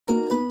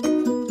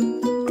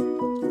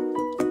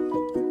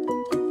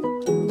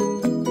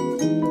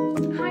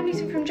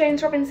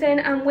name's Robinson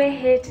and we're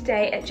here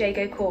today at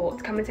Jago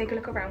Court. Come and take a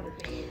look around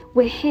with me.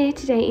 We're here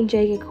today in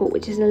Jago Court,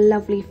 which is a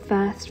lovely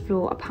first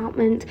floor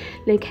apartment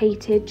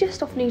located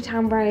just off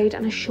Newtown Road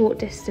and a short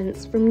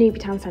distance from Newbury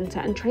Town Centre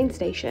and train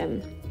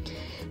station.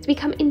 As we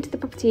come into the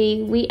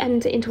property, we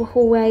enter into a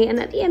hallway, and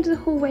at the end of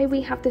the hallway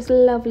we have this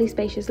lovely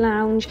spacious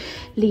lounge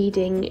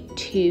leading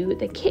to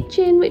the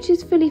kitchen, which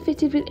is fully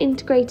fitted with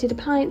integrated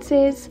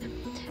appliances.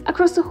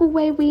 Across the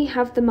hallway we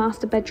have the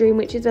master bedroom,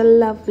 which is a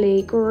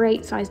lovely,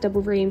 great sized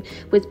double room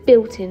with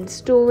built-in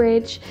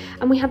storage,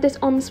 and we have this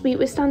ensuite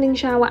with standing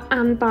shower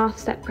and bath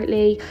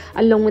separately,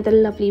 along with a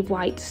lovely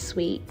white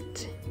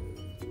suite.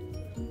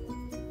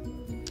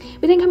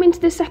 We then come into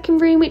the second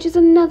room, which is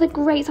another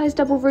great sized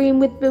double room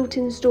with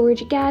built-in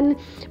storage again,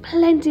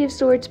 plenty of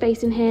storage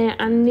space in here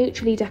and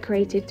neutrally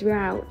decorated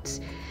throughout.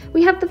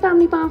 We have the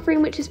family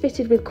bathroom, which is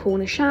fitted with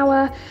corner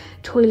shower,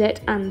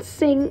 toilet and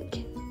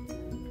sink.